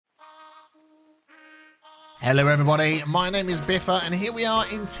Hello everybody, my name is Biffa and here we are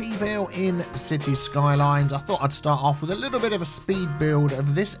in TeaVille in Cities Skylines. I thought I'd start off with a little bit of a speed build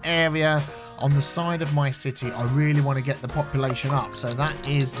of this area on the side of my city. I really want to get the population up, so that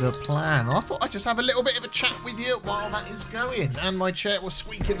is the plan. I thought I'd just have a little bit of a chat with you while that is going. And my chair will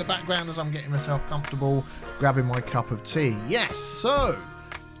squeak in the background as I'm getting myself comfortable, grabbing my cup of tea. Yes, so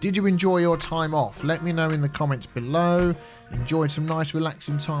did you enjoy your time off? Let me know in the comments below. Enjoyed some nice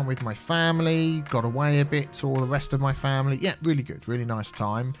relaxing time with my family. Got away a bit to all the rest of my family. Yeah, really good. Really nice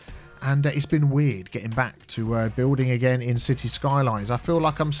time. And it's been weird getting back to building again in Cities Skylines. I feel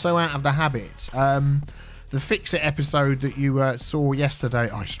like I'm so out of the habit. The Fix It episode that you saw yesterday,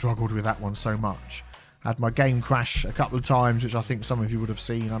 I struggled with that one so much. Had my game crash a couple of times, which I think some of you would have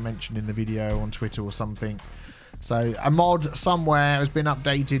seen. I mentioned in the video on Twitter or something. So a mod somewhere has been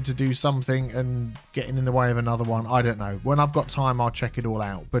updated to do something and getting in the way of another one. I don't know. When I've got time, I'll check it all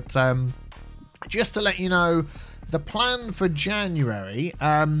out. But just to let you know, the plan for January,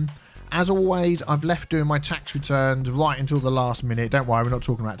 as always, I've left doing my tax returns right until the last minute. Don't worry, we're not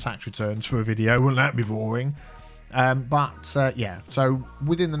talking about tax returns for a video. Wouldn't that be boring? Yeah, so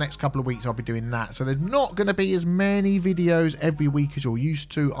within the next couple of weeks I'll be doing that. So there's not going to be as many videos every week as you're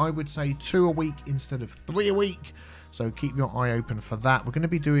used to. I would say 2 a week instead of 3 a week. So keep your eye open for that. We're going to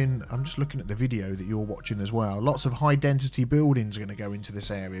be doing, I'm just looking at the video that you're watching as well. Lots of high density buildings are going to go into this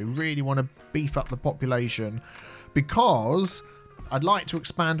area. We really want to beef up the population because I'd like to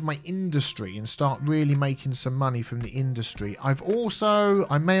expand my industry and start really making some money from the industry. I've also,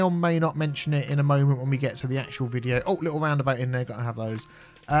 I may or may not mention it in a moment when we get to the actual video. Oh, little roundabout in there, got to have those.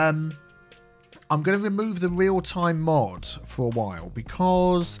 I'm going to remove the real-time mod for a while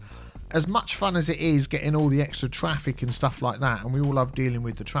because as much fun as it is getting all the extra traffic and stuff like that, and we all love dealing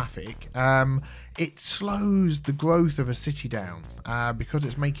with the traffic, it slows the growth of a city down because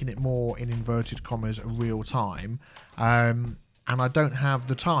it's making it more, in inverted commas, real time. And I don't have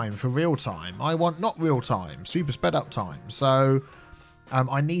the time for real time. I want not real time, super sped up time. So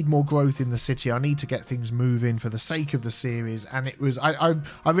I need more growth in the city. I need to get things moving for the sake of the series. And it was, I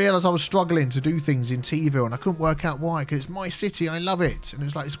realised I was struggling to do things in TeaVille and I couldn't work out why, because it's my city, I love it. And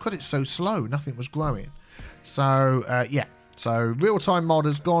it's like, it's because it's so slow, nothing was growing. So yeah, so real time mod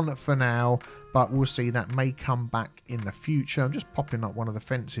has gone for now, but we'll see, that may come back in the future. I'm just popping up one of the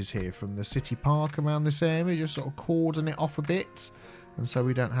fences here from the city park around this area, just sort of cordon it off a bit. And so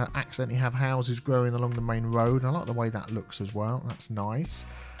we don't accidentally have houses growing along the main road. I like the way that looks as well. That's nice.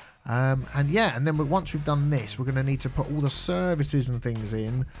 And yeah, and then once we've done this, we're going to need to put all the services and things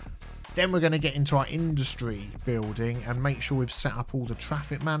in. Then we're going to get into our industry building and make sure we've set up all the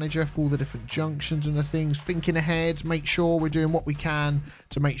traffic manager for all the different junctions and the things. Thinking ahead, make sure we're doing what we can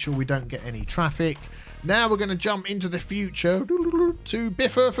to make sure we don't get any traffic. Now we're going to jump into the future to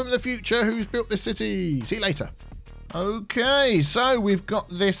Biffa from the future, who's built this city. See you later. Okay, so we've got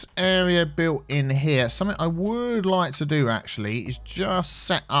this area built in here. Something I would like to do actually is just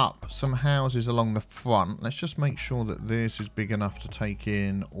set up some houses along the front. Let's just make sure that this is big enough to take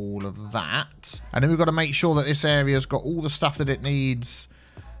in all of that. And then we've got to make sure that this area's got all the stuff that it needs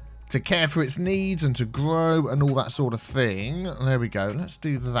to care for its needs and to grow and all that sort of thing. There we go. Let's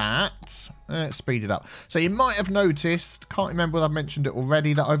do that. Let's speed it up. So you might have noticed, can't remember whether I've mentioned it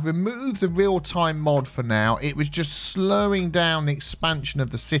already, that I've removed the real-time mod for now. It was just slowing down the expansion of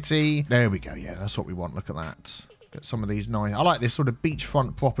the city. There we go. Yeah, that's what we want. Look at that. Get some of these nice. I like this sort of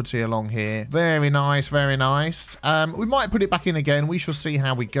beachfront property along here. Very nice, very nice. We might put it back in again. We shall see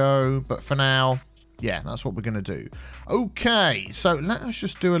how we go. But for now, yeah, that's what we're going to do. Okay, so let us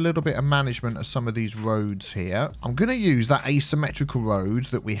just do a little bit of management of some of these roads here. I'm going to use that asymmetrical road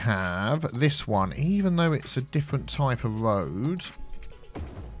that we have, this one, even though it's a different type of road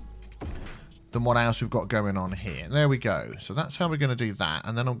than what else we've got going on here. There we go. So that's how we're going to do that.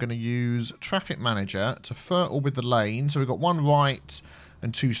 And then I'm going to use Traffic Manager to fertile with the lane. So we've got 1 right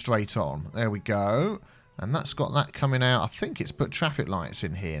and 2 straight on. There we go. And that's got that coming out. I think it's put traffic lights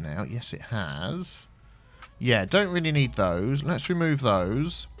in here now. Yes, it has. Yeah, don't really need those. Let's remove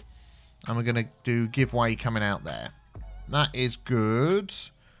those. And we're going to do give way coming out there. That is good.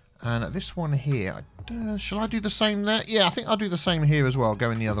 And this one here, shall I do the same there? Yeah, I think I'll do the same here as well,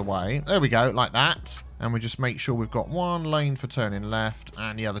 going the other way. There we go, like that. And we just make sure we've got 1 lane for turning left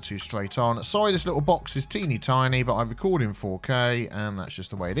and the other 2 straight on. Sorry, this little box is teeny tiny, but I record in 4K and that's just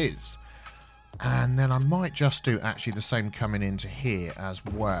the way it is. And then I might just do actually the same coming into here as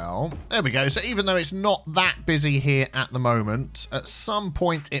well. There we go. So even though it's not that busy here at the moment, at some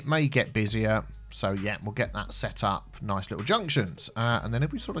point it may get busier. So yeah, we'll get that set up. Nice little junctions. And then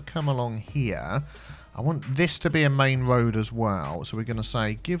if we sort of come along here, I want this to be a main road as well. So we're going to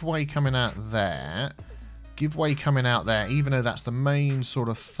say give way coming out there. give way coming out there, even though that's the main sort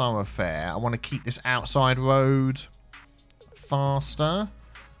of thoroughfare. I want to keep this outside road faster.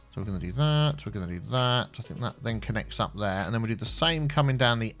 So we're going to do that, we're going to do that. I think that then connects up there. And then we do the same coming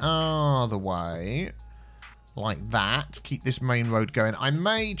down the other way. Like that. Keep this main road going. I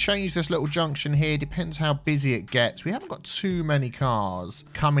may change this little junction here. Depends how busy it gets. We haven't got too many cars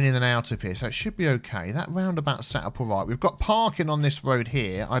coming in and out of here, so it should be okay. That roundabout set up all right. We've got parking on this road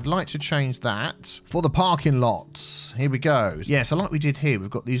here. I'd like to change that for the parking lots. Here we go. Yeah, so like we did here, we've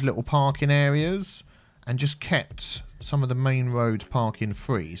got these little parking areas and just kept some of the main road parking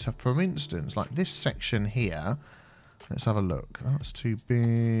free. So for instance, like this section here, let's have a look. That's too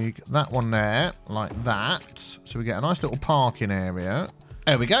big. That one there, like that. So we get a nice little parking area.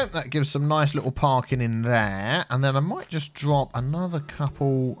 There we go. That gives some nice little parking in there. And then I might just drop another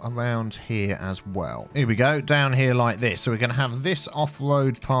couple around here as well. Here we go. Down here like this. So we're going to have this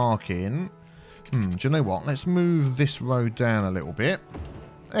off-road parking. Do you know what? Let's move this road down a little bit.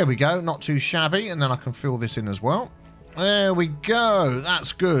 There we go. Not too shabby. And then I can fill this in as well. There we go.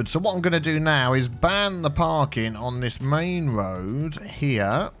 That's good. So what I'm going to do now is ban the parking on this main road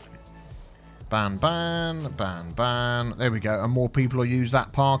here. Ban, ban, ban, ban. There we go. And more people will use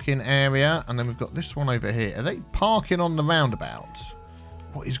that parking area. And then we've got this one over here. Are they parking on the roundabout?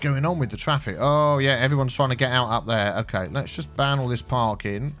 What is going on with the traffic? Oh, yeah. Everyone's trying to get out up there. Okay, let's just ban all this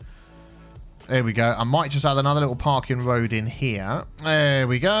parking. There we go. I might just add another little parking road in here. There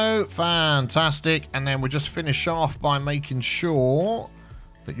we go. Fantastic. And then we'll just finish off by making sure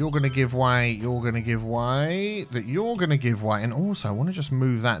that you're going to give way, you're going to give way, that you're going to give way. And also, I want to just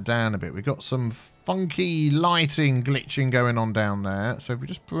move that down a bit. We've got some funky lighting glitching going on down there. So if we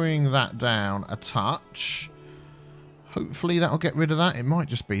just bring that down a touch, hopefully that'll get rid of that. It might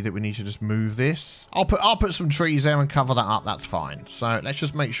just be that we need to just move this. I'll put some trees there and cover that up. That's fine. So let's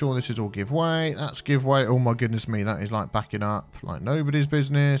just make sure this is all give way. That's give way. Oh my goodness me. That is like backing up like nobody's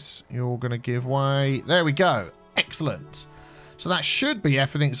business. You're going to give way. There we go. Excellent. So that should be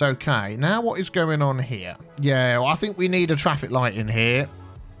everything's okay. Now what is going on here? Yeah, well, I think we need a traffic light in here.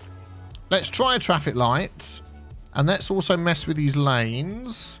 Let's try a traffic light. And let's also mess with these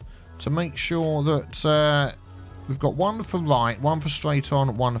lanes to make sure that... we've got one for right, one for straight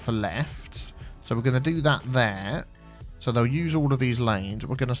on, one for left. So we're going to do that there. So they'll use all of these lanes.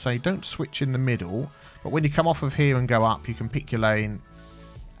 We're going to say don't switch in the middle. But when you come off of here and go up, you can pick your lane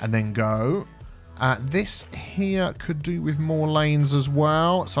and then go. This here could do with more lanes as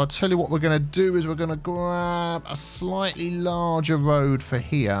well. So I'll tell you what we're going to do is we're going to grab a slightly larger road for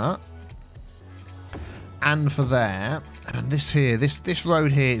here. And for there. And this here, this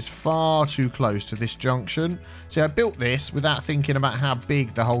road here is far too close to this junction. See, I built this without thinking about how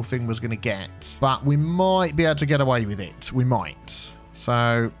big the whole thing was going to get. But we might be able to get away with it. We might.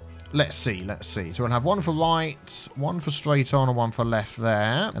 So, let's see, let's see. So we'll have one for right, one for straight on, and one for left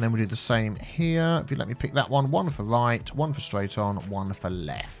there. And then we'll do the same here. If you let me pick that one for right, one for straight on, one for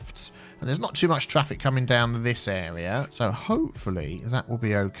left. And there's not too much traffic coming down this area. So hopefully that will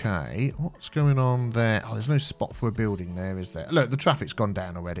be okay. What's going on there? Oh, there's no spot for a building there, is there? Look, the traffic's gone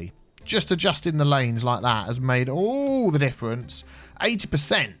down already. Just adjusting the lanes like that has made all the difference.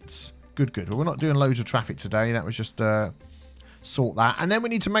 80%. Good, good. Well, we're not doing loads of traffic today. That was just sort that. And then we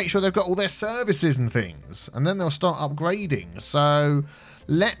need to make sure they've got all their services and things. And then they'll start upgrading. So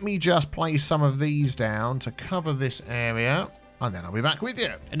let me just place some of these down to cover this area. And then I'll be back with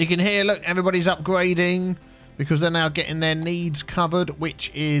you. And you can hear, look, everybody's upgrading because they're now getting their needs covered,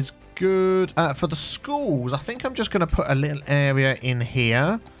 which is good. For the schools, I think I'm just going to put a little area in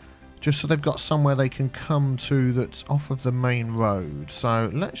here just so they've got somewhere they can come to that's off of the main road.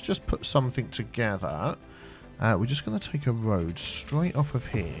 So let's just put something together. We're just going to take a road straight off of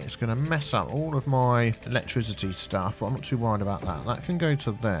here. It's going to mess up all of my electricity stuff, but I'm not too worried about that. That can go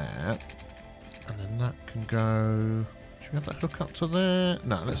to there. And then that can go... We have that hook up to there.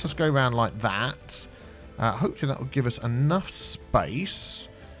 No, let's just go around like that. Hopefully that will give us enough space.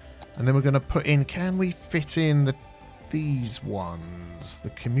 And then we're going to put in, can we fit in these ones? The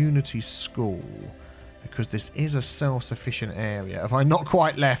community school. Because this is a self-sufficient area. Have I not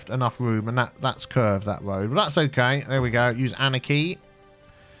quite left enough room? And that's curved, that road. But that's okay. There we go. Use anarchy.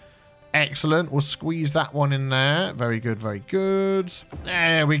 Excellent. We'll squeeze that one in there. Very good, very good.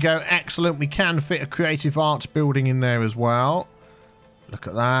 There we go. Excellent. We can fit a creative arts building in there as well. Look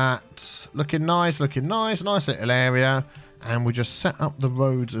at that. Looking nice, looking nice. Nice little area. And we'll just set up the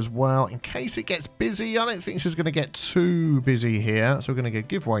roads as well in case it gets busy. I don't think this is going to get too busy here. So we're going to go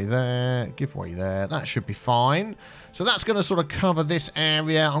give way there, give way there. That should be fine. So that's going to sort of cover this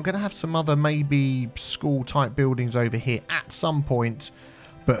area. I'm going to have some other maybe school type buildings over here at some point.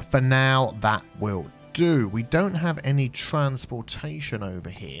 But for now, that will do. We don't have any transportation over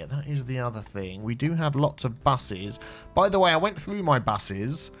here. That is the other thing. We do have lots of buses. By the way, I went through my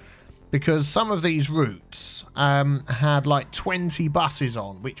buses because some of these routes had like 20 buses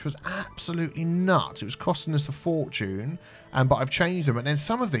on, which was absolutely nuts. It was costing us a fortune, but I've changed them. And then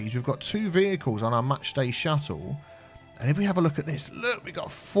some of these, we've got 2 vehicles on our match day shuttle. And if we have a look at this, look, we've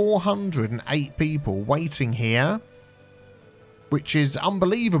got 408 people waiting here, which is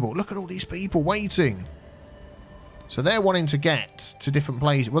unbelievable. Look at all these people waiting. So they're wanting to get to different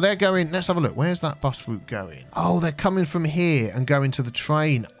places. Well, they're going... Let's have a look. Where's that bus route going? Oh, they're coming from here and going to the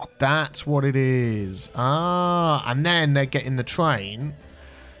train. Oh, that's what it is. Ah, and then they're getting the train.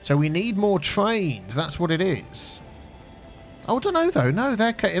 So we need more trains. That's what it is. Oh, I don't know, though. No,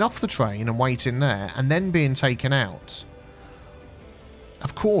 they're getting off the train and waiting there and then being taken out.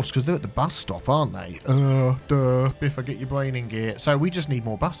 Of course, because they're at the bus stop, aren't they? Duh. Biffa, get your brain in gear. So we just need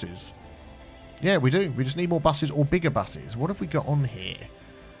more buses. Yeah, we do. We just need more buses or bigger buses. What have we got on here?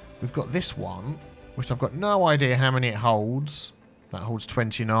 We've got this one, which I've got no idea how many it holds. That holds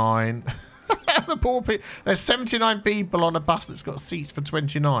 29. The poor people. There's 79 people on a bus that's got seats for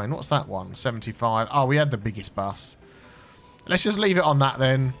 29. What's that one? 75. Oh, we had the biggest bus. Let's just leave it on that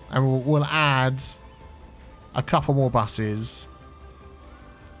then. And we'll add a couple more buses.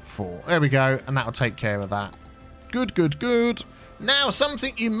 4. There we go. And that'll take care of that. Good, good, good. Now,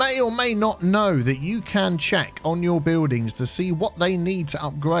 something you may or may not know that you can check on your buildings to see what they need to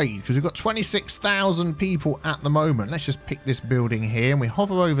upgrade, because we've got 26,000 people at the moment. Let's just pick this building here and we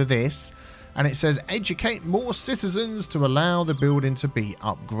hover over this and it says educate more citizens to allow the building to be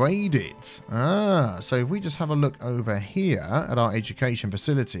upgraded. So if we just have a look over here at our education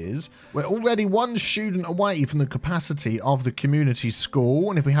facilities, we're already 1 student away from the capacity of the community school.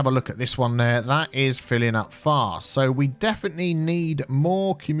 And if we have a look at this one there, that is filling up fast. So we definitely need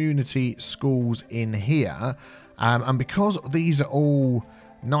more community schools in here. And because these are all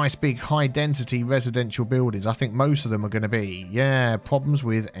nice big high density residential buildings, I think most of them are going to be, yeah, problems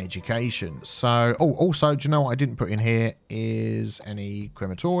with education. So, oh, also, do you know what I didn't put in here is any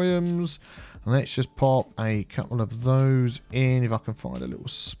crematoriums. Let's just pop a couple of those in. If I can find a little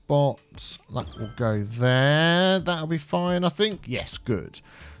spot, that will go there. That'll be fine, I think. Yes, good.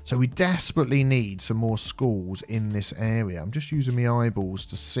 So we desperately need some more schools in this area. I'm just using my eyeballs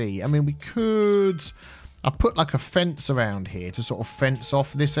to see. I mean, we could... I put like a fence around here to sort of fence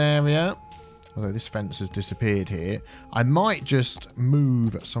off this area. Although this fence has disappeared here. I might just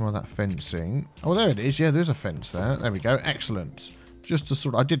move some of that fencing. Oh, there it is. Yeah, there's a fence there. There we go. Excellent. Just to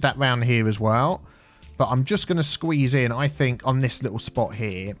sort of... I did that round here as well. But I'm just going to squeeze in, I think, on this little spot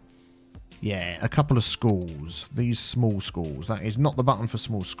here. Yeah, a couple of schools. These small schools. That is not the button for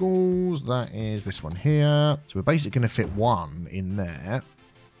small schools. That is this one here. So we're basically going to fit 1 in there.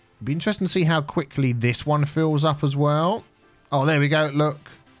 It'd be interesting to see how quickly this one fills up as well. Oh, there we go. Look.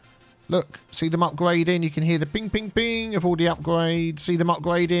 Look. See them upgrading. You can hear the ping, ping, ping of all the upgrades. See them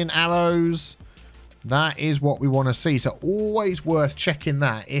upgrading. Arrows. That is what we want to see. So always worth checking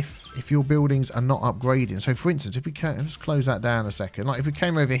that if your buildings are not upgrading. So for instance, if we can... Let's close that down a second. Like if we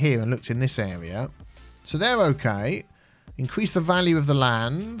came over here and looked in this area. So they're okay. Increase the value of the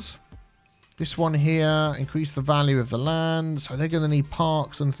land. This one here, increase the value of the land. So they're going to need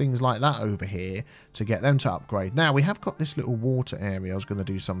parks and things like that over here to get them to upgrade. Now, we have got this little water area I was going to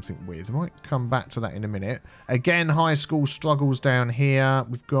do something with. I might come back to that in a minute. Again, high school struggles down here.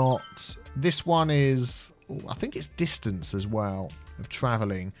 We've got... This one is... I think it's distance as well of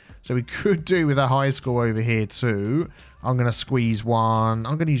travelling. So we could do with a high school over here too. I'm going to squeeze one.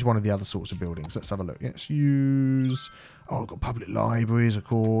 I'm going to use one of the other sorts of buildings. Let's have a look. Let's use... Oh, we've got public libraries, of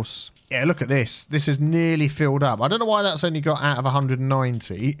course. Yeah, look at this. This is nearly filled up. I don't know why that's only got out of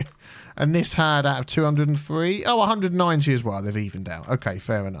 190. And this had out of 203. Oh, 190 as well. They've evened out. Okay,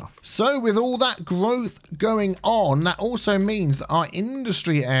 fair enough. So with all that growth going on, that also means that our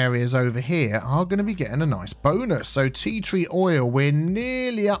industry areas over here are going to be getting a nice bonus. So tea tree oil, we're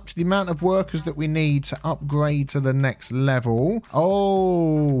nearly up to the amount of workers that we need to upgrade to the next level.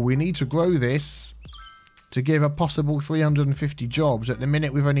 Oh, we need to grow this to give a possible 350 jobs. At the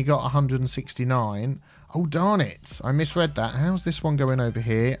minute, we've only got 169. Oh, darn it. I misread that. How's this one going over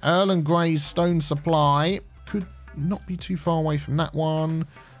here? Earl and Gray's stone supply. Could not be too far away from that one.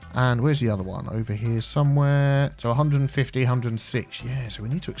 And where's the other one? Over here somewhere. So 150, 106. Yeah, so we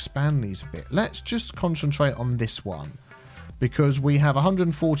need to expand these a bit. Let's just concentrate on this one. Because we have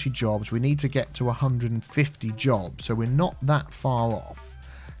 140 jobs. We need to get to 150 jobs. So we're not that far off.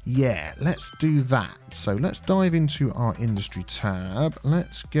 Yeah, let's do that. So let's dive into our industry tab.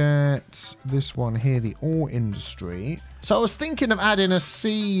 Let's get this one here, the ore industry. So I was thinking of adding a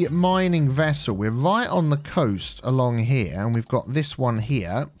sea mining vessel. We're right on the coast along here, and we've got this one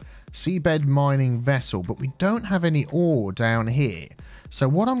here, seabed mining vessel, but we don't have any ore down here. So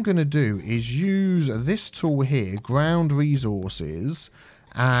what I'm going to do is use this tool here, ground resources,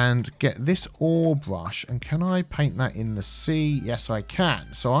 and get this ore brush. And can I paint that in the sea? Yes, I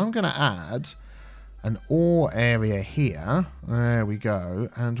can. So I'm going to add an ore area here. There we go.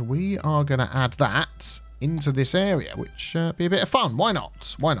 And we are going to add that into this area, which be a bit of fun. Why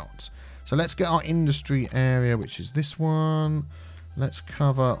not? Why not? So let's get our industry area, which is this one. Let's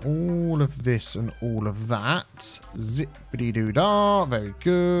cover all of this and all of that. Zippity-doo-dah. Very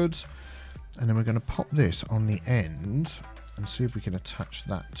good. And then we're going to pop this on the end and see if we can attach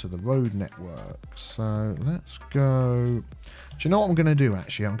that to the road network. So let's go. Do you know what I'm going to do,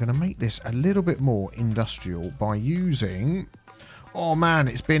 actually? I'm going to make this a little bit more industrial by using... Oh, man,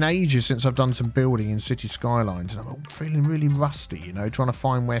 it's been ages since I've done some building in Cities Skylines. And I'm feeling really rusty, you know, trying to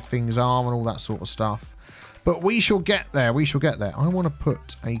find where things are and all that sort of stuff. But we shall get there. We shall get there. I want to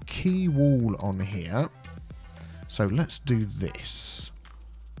put a key wall on here. So let's do this.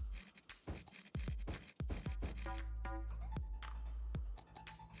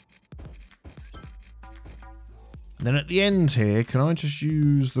 And then at the end here, can I just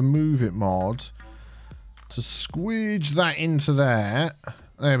use the Move It mod to squidge that into there?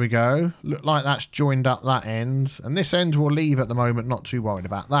 There we go. Look like that's joined up that end. And this end will leave at the moment, not too worried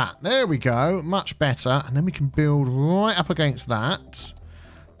about that. There we go. Much better. And then we can build right up against that.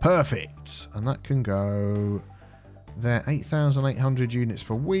 Perfect. And that can go there. 8,800 units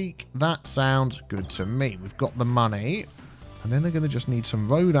per week. That sounds good to me. We've got the money. And then they're going to just need some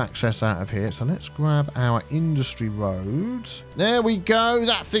road access out of here. So let's grab our industry road. There we go.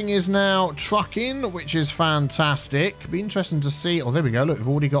 That thing is now trucking, which is fantastic. Be interesting to see. Oh, there we go. Look, we've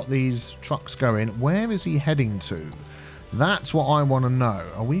already got these trucks going. Where is he heading to? That's what I want to know.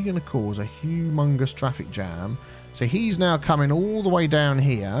 Are we going to cause a humongous traffic jam? So he's now coming all the way down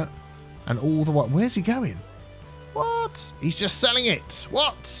here. And all the way... Where's he going? What? He's just selling it.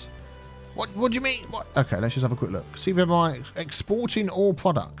 What? What do you mean? What? Okay, let's just have a quick look. See if we're exporting ore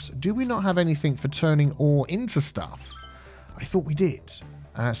products. Do we not have anything for turning ore into stuff? I thought we did.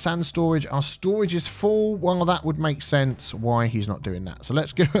 Sand storage. Our storage is full. Well, that would make sense why he's not doing that. So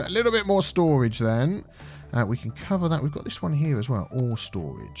let's give it a little bit more storage then. We can cover that. We've got this one here as well. Ore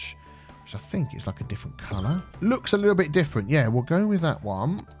storage, which I think is like a different colour. Looks a little bit different. Yeah, we'll go with that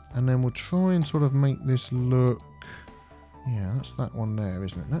one. And then we'll try and sort of make this look... Yeah, that's that one there,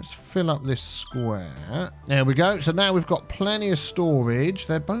 isn't it? Let's fill up this square. There we go. So now we've got plenty of storage.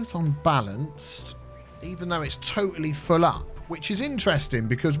 They're both unbalanced, even though it's totally full up, which is interesting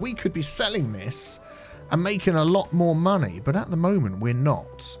because we could be selling this and making a lot more money. But at the moment, we're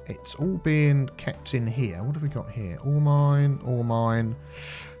not. It's all being kept in here. What have we got here? Ore mine, ore mine.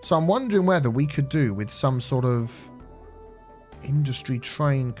 So I'm wondering whether we could do with some sort of industry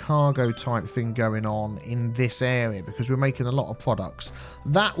train cargo type thing going on in this area, because we're making a lot of products.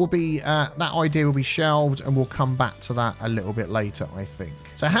 That will be that idea will be shelved, and we'll come back to that a little bit later, I think.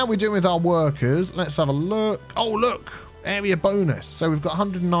 So how are we doing with our workers? Let's have a look. Oh, look, area bonus. So we've got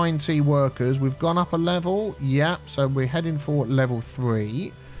 190 workers. We've gone up a level. Yeah, so we're heading for level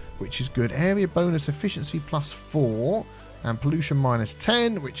 3, which is good. Area bonus efficiency +4 and pollution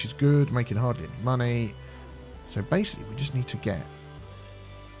 -10, which is good, making hardly any money. So basically, we just need to get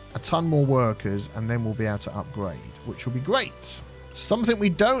a ton more workers, and then we'll be able to upgrade, which will be great. Something we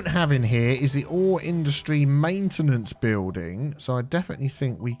don't have in here is the ore industry maintenance building. So I definitely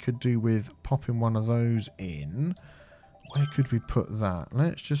think we could do with popping one of those in. Where could we put that?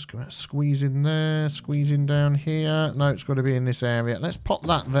 Let's just go squeeze in there, squeeze in down here. No, it's got to be in this area. Let's pop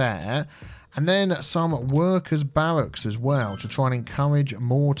that there. And then some workers' barracks as well to try and encourage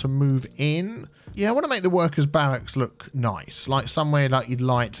more to move in. Yeah, I want to make the workers' barracks look nice, like somewhere like you'd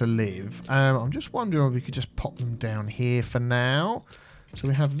like to live. I'm just wondering if we could just pop them down here for now. So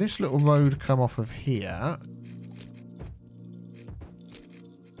we have this little road come off of here.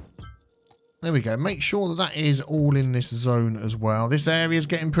 There we go. Make sure that that is all in this zone as well. This area is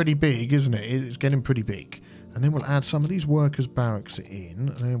getting pretty big, isn't it? It's getting pretty big. And then we'll add some of these workers' barracks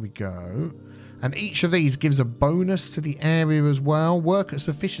in. There we go. And each of these gives a bonus to the area as well. Workers'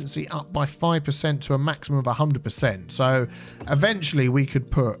 efficiency up by 5% to a maximum of 100%. So eventually we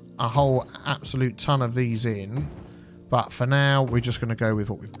could put a whole absolute ton of these in. But for now, we're just going to go with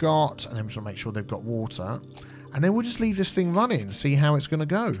what we've got. And then we're just going to make sure they've got water. And then we'll just leave this thing running, see how it's going to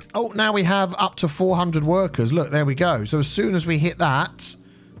go. Oh, now we have up to 400 workers. Look, there we go. So as soon as we hit that,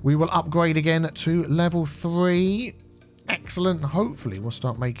 We will upgrade again to level 3. Excellent. Hopefully we'll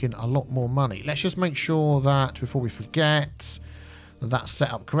start making a lot more money. Let's just make sure that before we forget that that's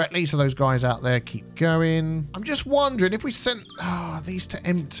set up correctly, so those guys out there keep going. I'm just wondering if we sent these to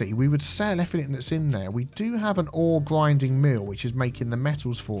empty, we would sell everything that's in there. We do have an ore grinding mill, which is making the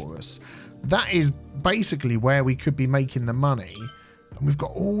metals for us. That is basically where we could be making the money. And we've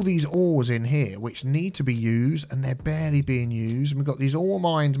got all these ores in here which need to be used, and they're barely being used. And we've got these ore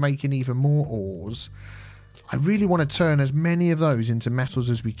mines making even more ores. I really want to turn as many of those into metals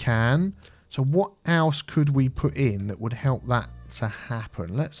as we can. So what else could we put in that would help that to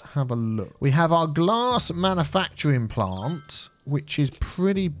happen? Let's have a look. We have our glass manufacturing plant, which is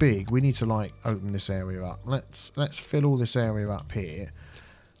pretty big. We need to like open this area up. Let's fill all this area up here.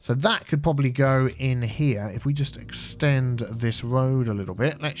 So that could probably go in here if we just extend this road a little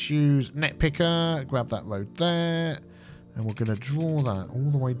bit. Let's use net picker, grab that road there, and we're going to draw that all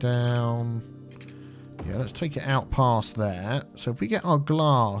the way down. Yeah, let's take it out past there. So if we get our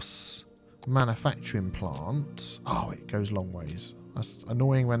glass manufacturing plant, oh, it goes long ways. That's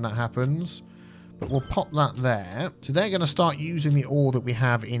annoying when that happens, but we'll pop that there. So they're going to start using the ore that we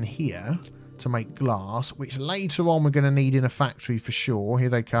have in here to make glass, which later on we're going to need in a factory for sure. Here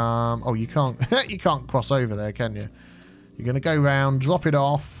they come. Oh, you can't you can't cross over there, can you? You're going to go round, drop it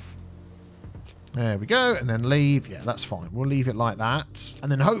off. There we go, and then leave. Yeah, that's fine. We'll leave it like that,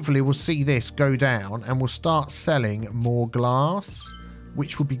 and then hopefully we'll see this go down and we'll start selling more glass,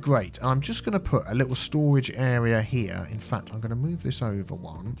 which would be great. I'm just going to put a little storage area here. In fact, I'm going to move this over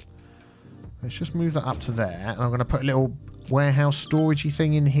one. Let's just move that up to there, and I'm going to put a little warehouse storagey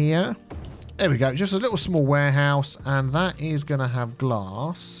thing in here. There we go, just a little small warehouse, and that is going to have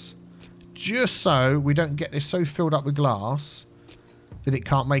glass, just so we don't get this so filled up with glass that it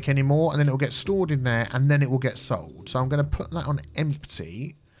can't make any more, and then it will get stored in there, and then it will get sold. So I'm going to put that on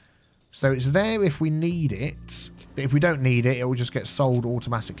empty, so it's there if we need it, but if we don't need it, it will just get sold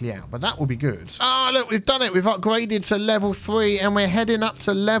automatically out. But that will be good. Ah, look, we've done it. We've upgraded to level 3, and we're heading up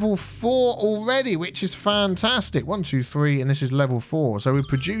to level 4 already, which is fantastic. 1, 2, 3, and this is level 4. So we're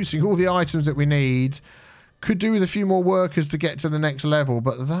producing all the items that we need. Could do with a few more workers to get to the next level,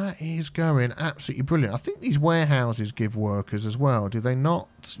 but that is going absolutely brilliant. I think these warehouses give workers as well, do they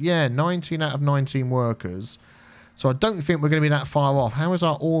not? Yeah, 19 out of 19 workers. So I don't think we're going to be that far off. How is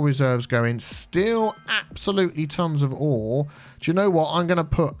our ore reserves going? Still absolutely tons of ore. Do you know what? I'm going to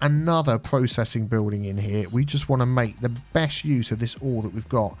put another processing building in here. We just want to make the best use of this ore that we've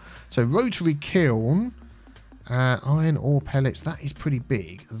got. So rotary kiln, iron ore pellets, that is pretty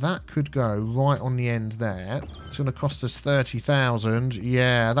big. That could go right on the end there. It's going to cost us 30,000.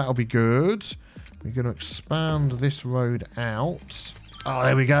 Yeah, that'll be good. We're going to expand this road out. Oh,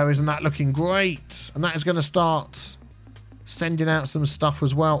 there we go. Isn't that looking great? And that is going to start sending out some stuff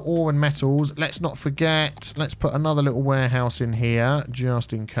as well. Ore and metals. Let's not forget. Let's put another little warehouse in here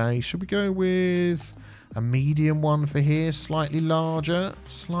just in case. Should we go with a medium one for here? Slightly larger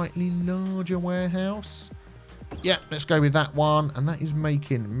warehouse. Yeah, let's go with that one. And that is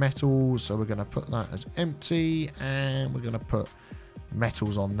making metals. So we're going to put that as empty. And we're going to put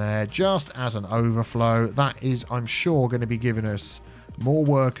metals on there just as an overflow. That is, I'm sure, going to be giving us more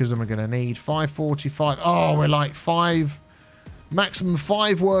workers than we're going to need. 545. Oh, we're like maximum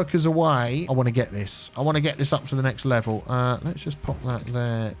 5 workers away. I want to get this. I want to get this up to the next level. Let's just pop that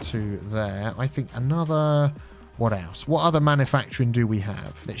there to there. I think another... What else? What other manufacturing do we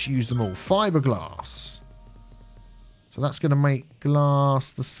have? Let's use them all. Fiberglass. So that's going to make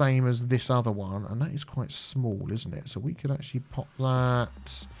glass the same as this other one. And that is quite small, isn't it? So we could actually pop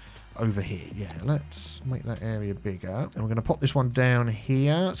that over here. Yeah, let's make that area bigger. And we're going to pop this one down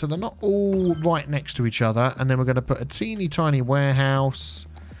here. So they're not all right next to each other. And then we're going to put a teeny tiny warehouse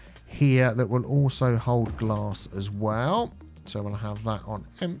here that will also hold glass as well. So we'll have that on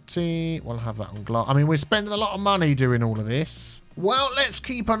empty. We'll have that on glass. I mean, we're spending a lot of money doing all of this. Well, let's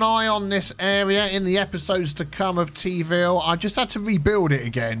keep an eye on this area in the episodes to come of TeaVille. I just had to rebuild it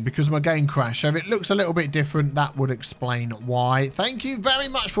again because my game crashed. So if it looks a little bit different, that would explain why. Thank you very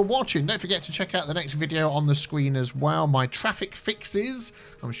much for watching. Don't forget to check out the next video on the screen as well. My traffic fixes.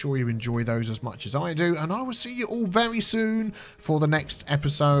 I'm sure you enjoy those as much as I do. And I will see you all very soon for the next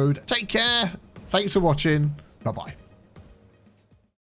episode. Take care. Thanks for watching. Bye-bye.